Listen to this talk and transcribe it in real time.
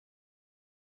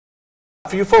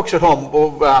For you folks at home,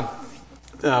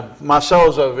 Marcel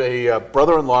is a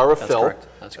brother-in-law of Phil. Correct.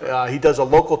 That's correct. He does a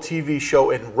local TV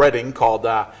show in Reading called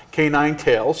Canine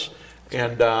Tales,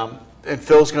 and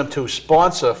Phil's going to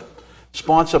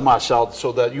sponsor Marcel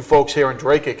so that you folks here in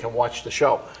Dracut can watch the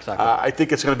show. Exactly. I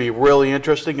think it's going to be really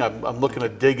interesting. I'm looking to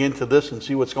dig into this and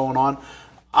see what's going on.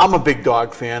 I'm a big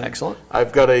dog fan. Excellent.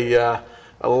 I've got a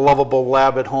lovable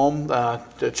lab at home, a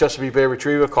Chesapeake Bay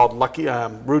Retriever called Lucky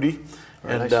Rudy.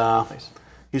 Very And nice.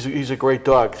 he's a great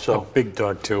dog. So Big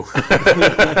dog too.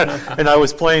 And I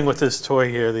was playing with this toy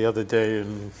here the other day,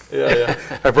 and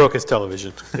I broke his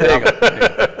television. There you go. There you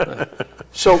go.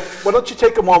 So why don't you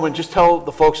take a moment, just tell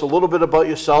the folks a little bit about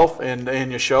yourself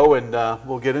and your show, and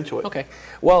we'll get into it. Okay.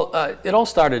 Well, it all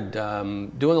started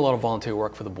doing a lot of volunteer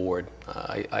work for the board.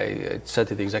 I said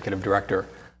to the executive director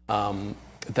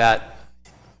that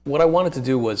what I wanted to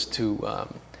do was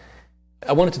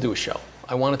I wanted to do a show.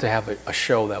 I wanted to have a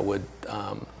show that would,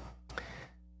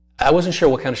 I wasn't sure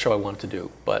what kind of show I wanted to do,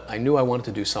 but I knew I wanted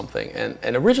to do something.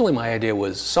 And originally my idea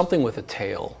was something with a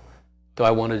tail. Do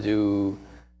I want to do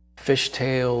fish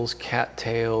tails, cat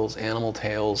tails, animal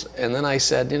tails? And then I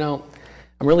said, you know,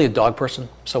 I'm really a dog person,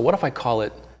 so what if I call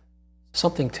it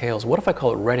something tails? What if I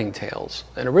call it Reading Tales?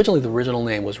 And originally the original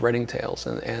name was Reading Tales.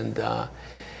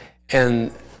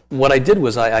 And what I did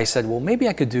was I said, well, maybe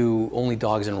I could do only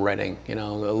dogs in Reading, you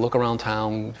know, look around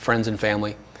town, friends and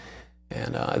family.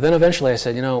 And then eventually I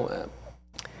said, you know,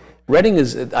 Reading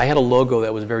I had a logo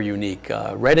that was very unique.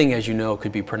 Reading, as you know,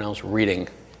 could be pronounced reading.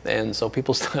 And so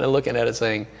people started looking at it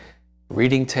saying,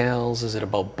 Reading Tales, is it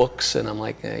about books? And I'm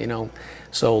like, you know,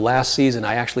 so last season,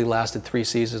 I actually lasted 3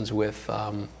 seasons with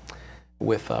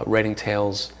Reading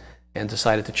Tales and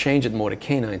decided to change it more to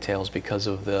Canine Tales because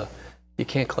of you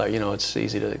can't, you know, it's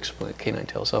easy to explain Canine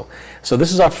Tales. So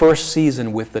this is our first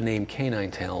season with the name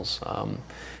Canine Tales.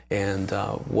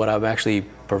 What I've actually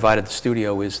provided the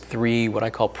studio is 3 what I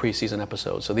call preseason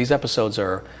episodes. So these episodes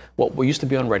are what we used to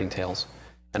be on Reading Tales,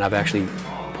 and I've actually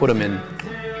put them in.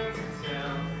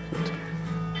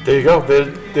 There you go.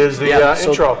 There's the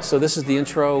intro. So this is the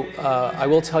intro. I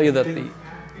will tell you that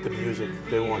the music,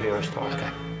 they won't hear us talk.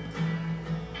 Okay.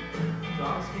 I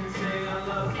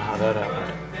don't know how that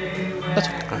happened. That's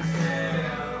okay.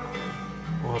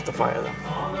 We'll have to fire them.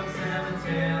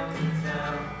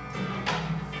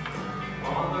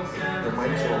 The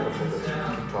mic's over for this. You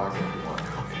can talk if you want.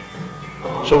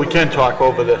 Okay. So we can talk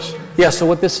over this. Yeah. So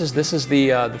what this is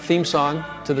the theme song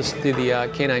to the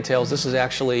Canine Tales. This is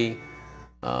actually.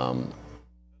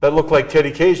 That looked like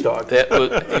Teddy K's dog.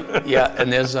 Yeah,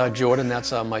 and there's Jordan.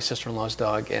 That's my sister-in-law's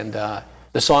dog, and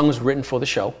the song was written for the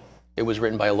show. It was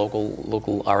written by a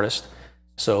local artist.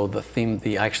 So the theme,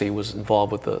 actually was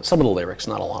involved with some of the lyrics,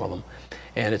 not a lot of them,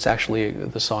 and it's actually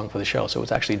the song for the show. So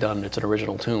it's actually done. It's an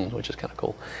original tune, which is kind of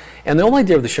cool. And the whole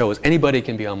idea of the show is anybody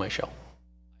can be on my show.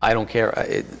 I don't care.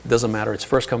 It doesn't matter. It's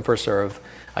first come, first serve.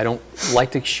 I don't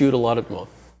like to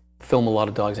film a lot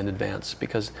of dogs in advance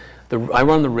because I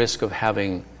run the risk of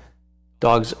having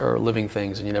dogs are living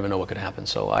things and you never know what could happen.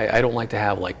 So I don't like to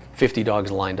have like 50 dogs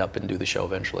lined up and do the show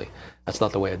eventually. That's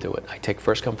not the way I do it. I take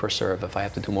first come, first serve. If I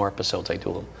have to do more episodes, I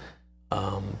do them.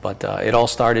 But it all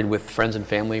started with friends and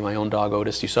family. My own dog,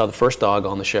 Otis. You saw the first dog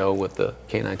on the show with the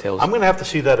Canine Tales. I'm going to have to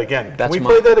see that again. Can we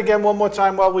play that again one more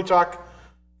time while we talk?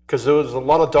 Because there was a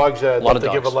lot of dogs that love to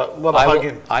give a lot of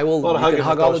hugging. You can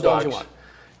hug all the dogs you want.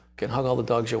 You can hug all the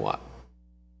dogs you want.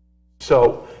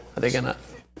 So are they gonna?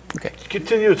 Okay.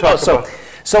 Continue to talk about.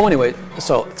 So anyway,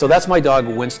 so that's my dog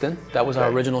Winston. That was our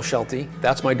original Sheltie.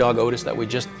 That's my dog Otis that we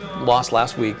just lost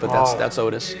last week, but that's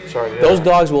Otis. Sorry. Yeah. Those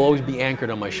dogs will always be anchored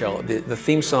on my show. The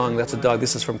theme song, that's a dog.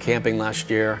 This is from camping last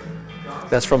year.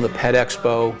 That's from the Pet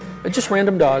Expo. They're just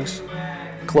random dogs.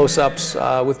 Close-ups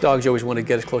with dogs. You always want to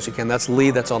get as close as you can. That's Lee.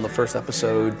 That's on the first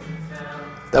episode.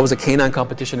 That was a canine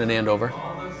competition in Andover.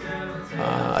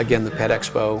 Again, the Pet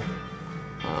Expo.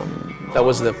 That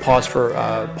was the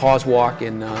Paws Walk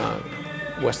in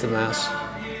Western Mass.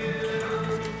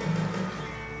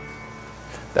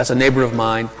 That's a neighbor of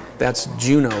mine. That's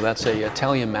Juno. That's a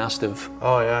Italian Mastiff.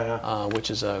 Oh yeah. Which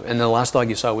is and the last dog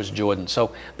you saw was Jordan.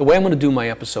 So the way I'm going to do my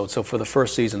episodes. So for the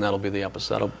first season, that'll be the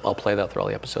episode. I'll play that through all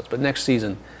the episodes. But next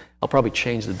season, I'll probably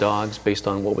change the dogs based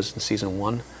on what was in season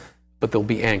 1. But there'll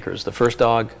be anchors. The first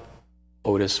dog,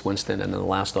 Otis, Winston, and then the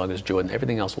last dog is Jordan.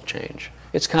 Everything else will change.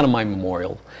 It's kind of my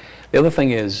memorial. The other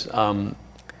thing is,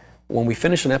 when we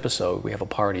finish an episode, we have a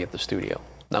party at the studio.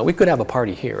 Now, we could have a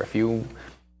party here if you'd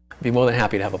be more than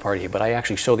happy to have a party here, but I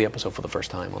actually show the episode for the first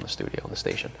time on the studio, on the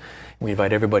station. We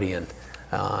invite everybody in.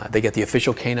 They get the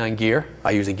official canine gear.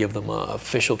 I usually give them an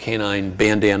official canine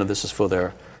bandana. This is for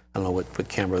their, I don't know what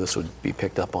camera this would be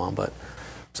picked up on, but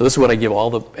So this is what I give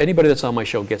anybody that's on my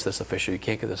show gets this official. You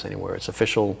can't get this anywhere. It's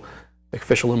official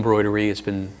embroidery. It's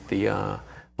been the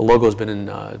logo's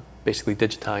been basically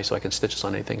digitized, so I can stitch this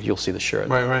on anything. You'll see the shirt.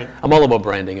 Right. I'm all about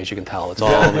branding, as you can tell. It's all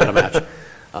gonna match.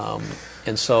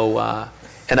 And so,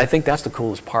 and I think that's the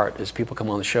coolest part is people come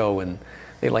on the show and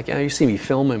they like, you see me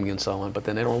filming and so on, but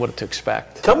then they don't know what to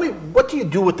expect. Tell me, what do you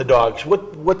do with the dogs?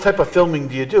 What type of filming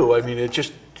do you do? I mean, it's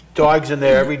just dogs in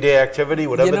their everyday activity,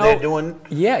 whatever they're doing.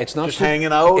 Yeah, it's not just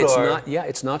hanging out.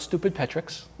 It's not stupid pet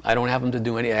tricks. I don't have them to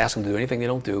do ask them to do anything they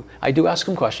don't do. I do ask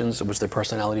them questions. What's their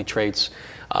personality traits?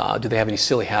 Do they have any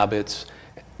silly habits?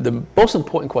 The most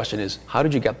important question is, how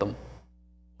did you get them?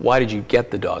 Why did you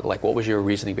get the dog? Like, what was your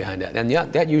reasoning behind that? And yeah,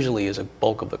 that usually is a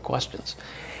bulk of the questions.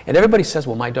 And everybody says,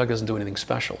 well, my dog doesn't do anything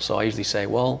special. So I usually say,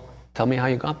 well, tell me how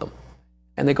you got them.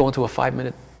 And they go into a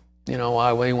 5-minute,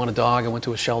 why do you want a dog? I went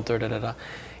to a shelter,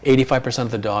 85%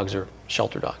 of the dogs are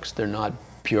shelter dogs. They're not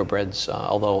purebreds,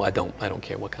 although I don't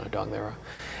care what kind of dog they are.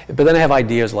 But then I have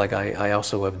ideas like I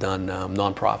also have done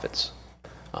nonprofits.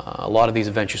 A lot of these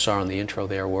events you saw in the intro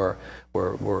there were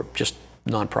just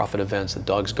nonprofit events that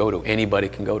dogs go to. Anybody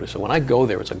can go to. So when I go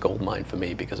there, it's a gold mine for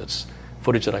me because it's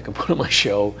footage that I can put on my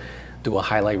show, do a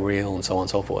highlight reel, and so on and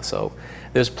so forth. So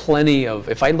there's plenty of,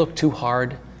 if I look too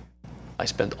hard, I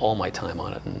spend all my time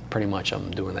on it, and pretty much I'm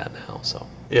doing that now. So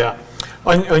yeah.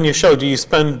 On your show, do you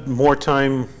spend more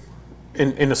time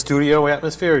in a studio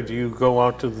atmosphere, or do you go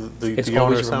out to the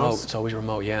owner's house? It's always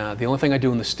remote, yeah. The only thing I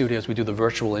do in the studio is we do the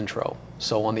virtual intro.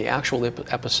 So on the actual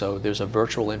episode, there's a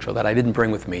virtual intro that I didn't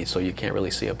bring with me, so you can't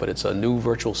really see it, but it's a new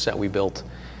virtual set we built,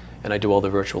 and I do all the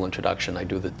virtual introduction. I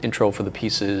do the intro for the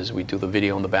pieces, we do the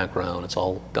video in the background. It's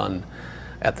all done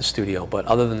at the studio, but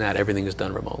other than that, everything is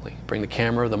done remotely. Bring the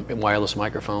camera, the wireless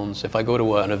microphones. If I go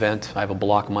to an event, I have a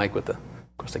block mic with of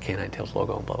course, the Canine Tails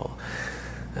logo, blah, blah, blah.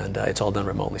 And it's all done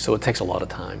remotely, so it takes a lot of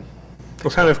time.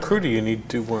 What kind of crew do you need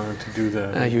to do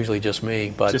that? Usually just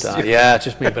me, but yeah, it's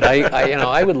just me. But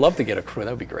I would love to get a crew.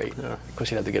 That would be great. Yeah. Of course,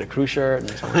 you'd have to get a crew shirt. And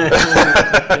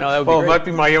that would be great. It might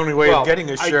be my only way of getting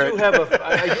a shirt. I do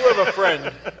have a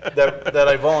friend that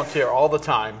I volunteer all the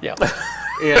time. Yeah.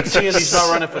 And seeing he's not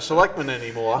running for selectman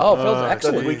anymore. Oh, Phil's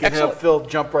excellent. We can have Phil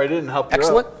jump right in and help you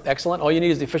out. Excellent. All you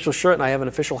need is the official shirt, and I have an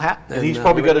official hat. And he's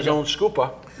probably got his own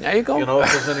scooper. There you go.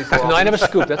 If there's any problems. No, I never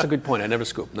scoop. That's a good point. I never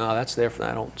scoop. No, that's there for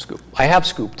I don't scoop. I have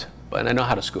scooped, and I know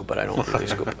how to scoop, but I don't really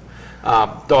scoop.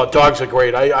 Dogs are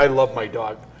great. I love my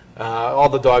dog. All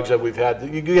the dogs that we've had,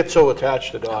 you get so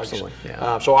attached to dogs. Absolutely,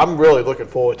 yeah. So I'm really looking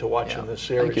forward to watching this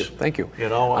series. Thank you.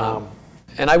 You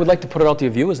and I would like to put it out to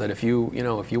your viewers that if you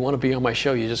want to be on my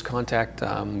show, you just contact.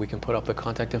 We can put up the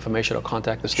contact information or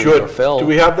contact the studio or Phil. Do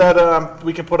we have that?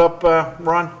 We can put up,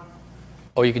 Ron.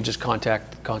 Or you can just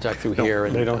contact through here.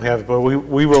 And they don't have it, but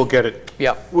we will get it.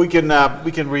 Yeah, we can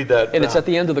read that. And it's at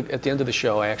the end of the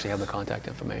show. I actually have the contact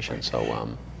information,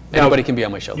 so anybody can be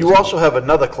on my show. You also have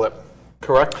another clip,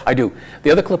 correct? I do.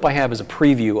 The other clip I have is a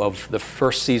preview of the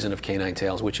first season of Canine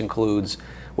Tales, which includes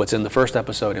what's in the first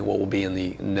episode and what will be in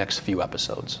the next few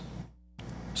episodes.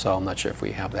 So I'm not sure if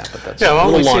we have that, but that's why a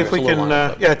little don't we see longer. if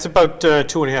we can. It's about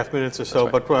 2.5 minutes or so.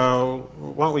 Right. But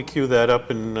why don't we cue that up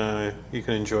and you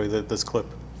can enjoy this clip.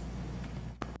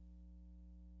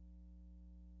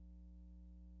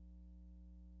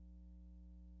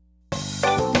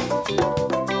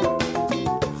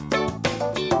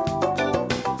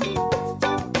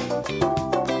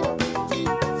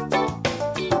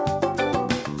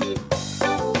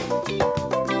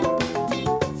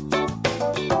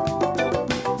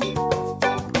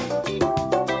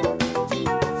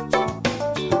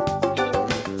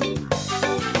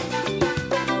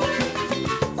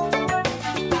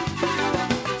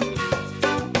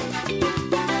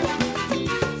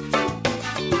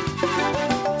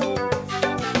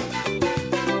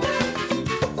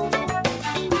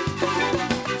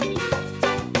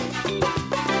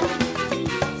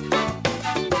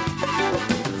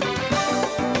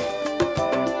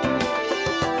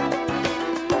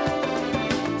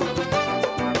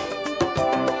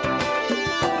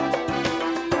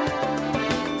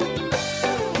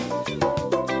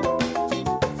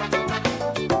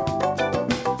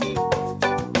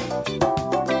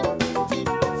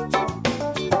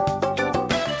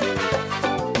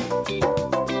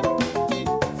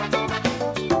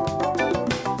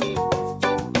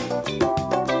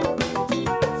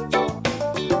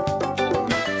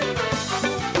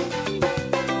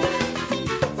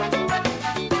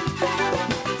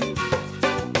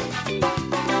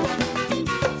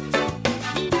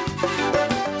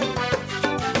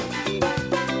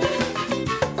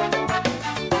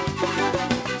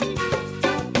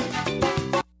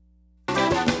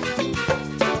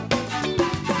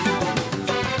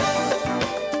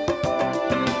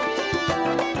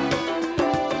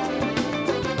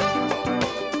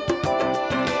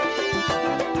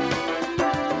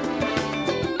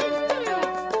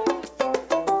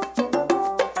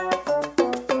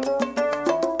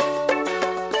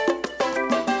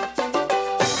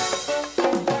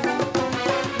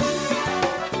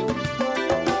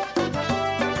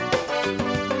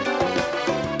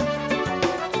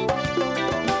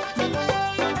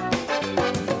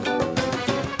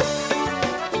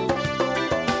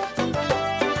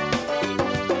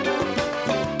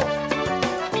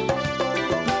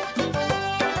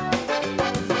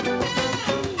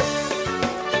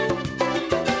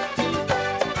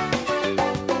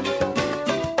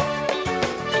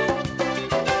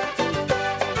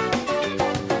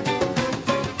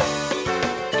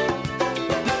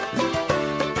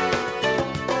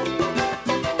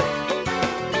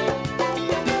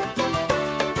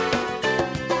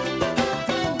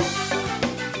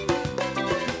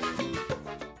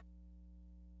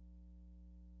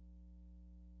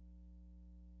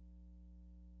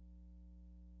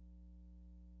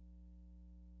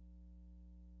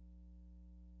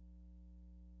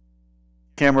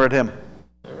 camera at him.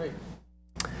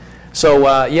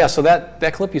 So yeah, so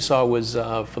that clip you saw was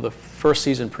for the first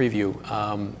season preview,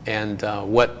 and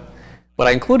what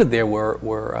I included there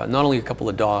were not only a couple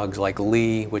of dogs like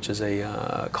Lee, which is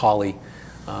a collie.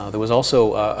 There was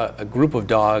also a group of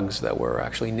dogs that were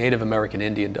actually Native American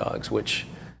Indian dogs, which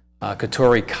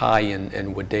Katori, Kai,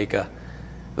 and Wadeka.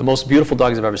 The most beautiful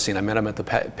dogs I've ever seen. I met them at the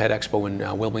Pet Expo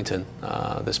in Wilmington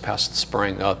this past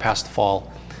past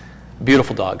fall.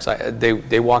 Beautiful dogs.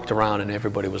 They walked around and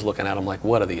everybody was looking at them like,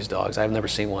 what are these dogs? I've never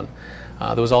seen one.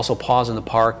 There was also Paws in the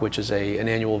Park, which is an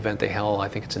annual event they held. I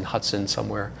think it's in Hudson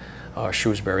somewhere,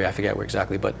 Shrewsbury, I forget where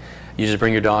exactly. But you just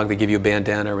bring your dog, they give you a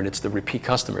bandana, and it's the repeat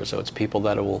customers. So it's people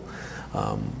that will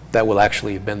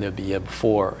actually have been there the year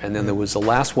before. And then there was the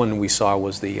last one we saw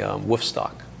was the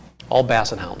Wolfstock, all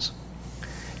Basset Hounds.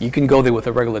 You can go there with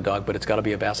a regular dog, but it's got to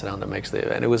be a Basset Hound that makes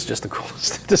the. And it was just the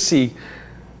coolest to see.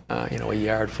 A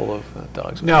yard full of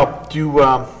dogs. Now, do you,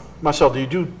 Marcel, do you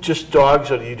do just dogs,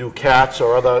 or do you do cats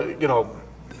or other,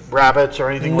 rabbits or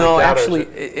anything like that? No, actually,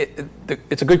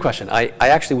 it's a good question. I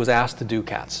actually was asked to do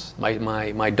cats.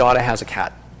 My daughter has a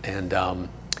cat, and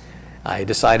I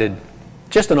decided,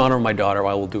 just in honor of my daughter,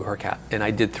 I will do her cat. And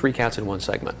I did 3 cats in one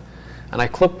segment. And I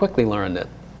quickly learned that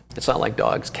it's not like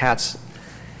dogs. Cats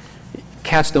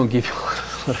don't give you a lot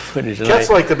of footage. Cats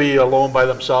like to be alone by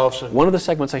themselves. One of the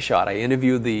segments I shot, I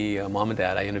interviewed the mom and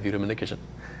dad. I interviewed them in the kitchen.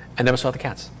 I never saw the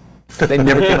cats. They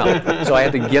never came out. So I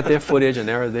had to get their footage and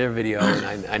their video,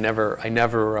 and I never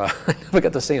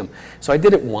got to see them. So I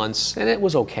did it once, and it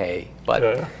was okay,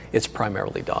 but it's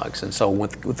primarily dogs. And so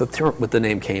with the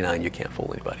name Canine, you can't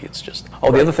fool anybody. It's just.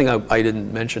 Oh, the other thing I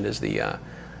didn't mention is there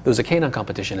was a canine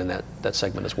competition in that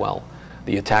segment as well.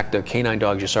 The canine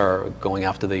dogs you saw going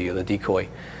after the decoy.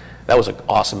 That was an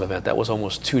awesome event. That was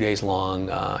almost 2 days long.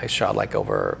 I shot like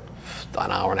over an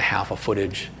hour and a half of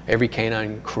footage. Every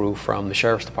canine crew from the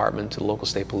sheriff's department to the local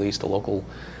state police, the local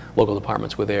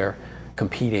departments were there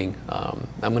competing. I'm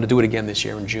going to do it again this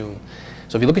year in June.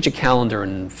 So if you look at your calendar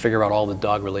and figure out all the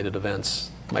dog-related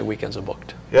events, my weekends are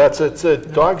booked. Yeah,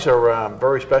 dogs are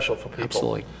very special for people.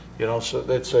 Absolutely. So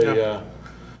it's a.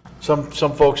 Some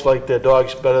folks like their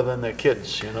dogs better than their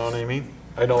kids, you know what I mean?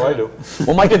 I know I do.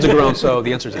 Well, my kids are grown, so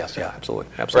the answer is yes. Yeah, absolutely.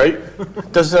 Right?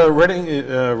 Does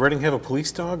Reading have a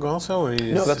police dog also?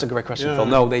 No, that's a great question, Phil.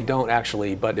 No, they don't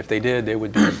actually, but if they did, they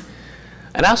would do.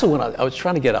 And also, I was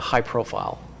trying to get a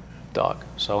high-profile dog,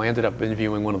 so I ended up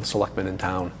interviewing one of the selectmen in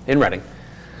town, in Reading.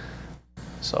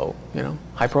 So,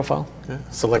 high profile. Yeah,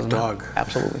 select dog.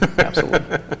 Absolutely,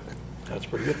 absolutely. That's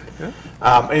pretty good. Yeah.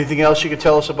 Anything else you could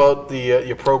tell us about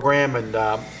your program? And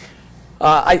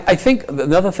I think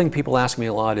another thing people ask me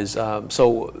a lot is,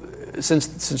 so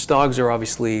since dogs are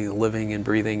obviously living and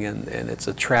breathing, and it's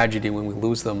a tragedy when we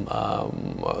lose them,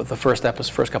 the first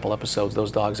couple episodes,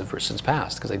 those dogs have since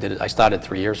passed, because I started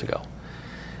 3 years ago.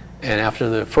 And after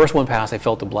the first one passed, I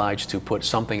felt obliged to put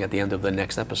something at the end of the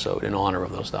next episode in honor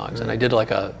of those dogs. And I did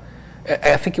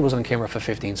I think it was on camera for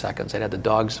 15 seconds. It had the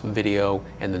dog's video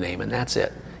and the name, and that's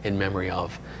it, in memory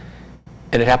of.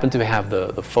 And it happened to have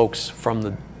the folks from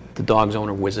the dog's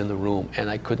owner was in the room, and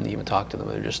I couldn't even talk to them.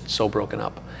 They were just so broken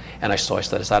up. And I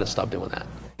decided to stop doing that.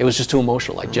 It was just too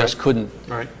emotional. I just couldn't,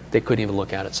 they couldn't even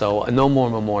look at it. So no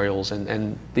more memorials,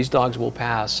 and these dogs will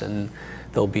pass, and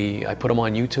I put them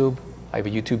on YouTube. I have a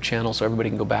YouTube channel, so everybody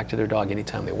can go back to their dog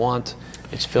anytime they want.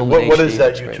 It's filmed in HD. What is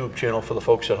that YouTube channel for the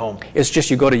folks at home? It's just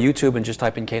you go to YouTube and just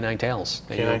type in Canine Tales.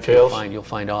 Canine Tales? You'll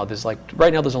find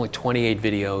right now there's only 28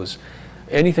 videos.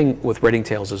 Anything with Reading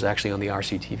Tales is actually on the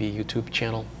RCTV YouTube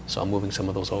channel, so I'm moving some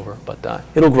of those over. But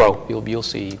it'll grow. You'll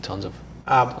see tons of.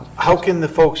 How can the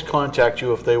folks contact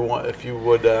you if you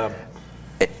would?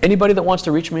 Anybody that wants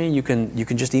to reach me, you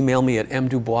can just email me at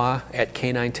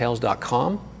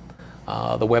mdubois@caninetales.com.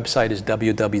 The website is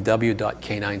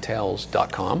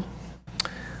www.caninetales.com.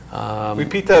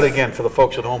 Repeat that again for the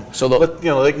folks at home. So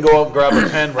they can go out and grab a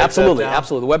pen. Write absolutely, that down.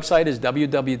 absolutely. The website is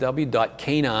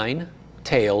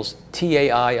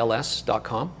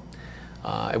www.caninetales.com.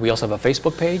 We also have a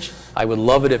Facebook page. I would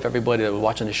love it if everybody that was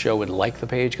watching the show would like the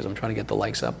page, because I'm trying to get the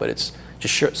likes up. But it's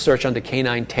just search under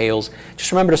Canine Tales.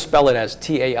 Just remember to spell it as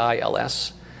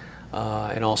TAILS.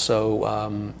 And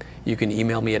also, you can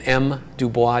email me at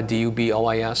mdubois,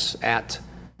 DUBOIS,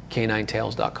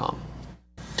 @caninetales.com.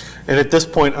 And at this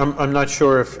point, I'm not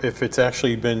sure if it's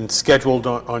actually been scheduled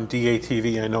on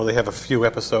DATV. I know they have a few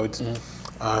episodes,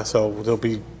 so they'll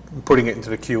be putting it into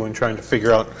the queue and trying to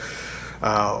figure out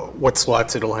what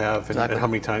slots it'll have and how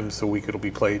many times a week it'll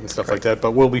be played and stuff like that.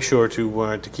 But we'll be sure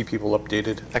to keep people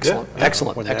updated. Excellent,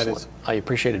 excellent. I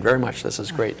appreciate it very much. This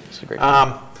is great. This is great.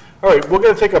 All right, we're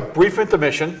going to take a brief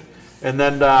intermission, And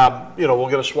then, you know, we're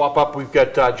going to swap up. We've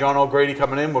got John O'Grady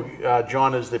coming in.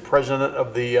 John is the president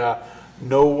of the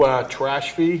No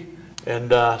Trash Fee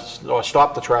and or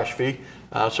Stop the Trash Fee.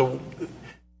 So,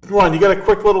 Ron, you got a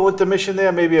quick little intermission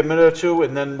there, maybe a minute or two,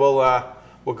 and then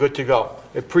we're good to go.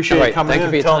 I appreciate you coming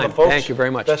in and telling the folks. Thank you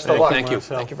very much. Best of luck. Thank you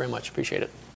very much. Appreciate it.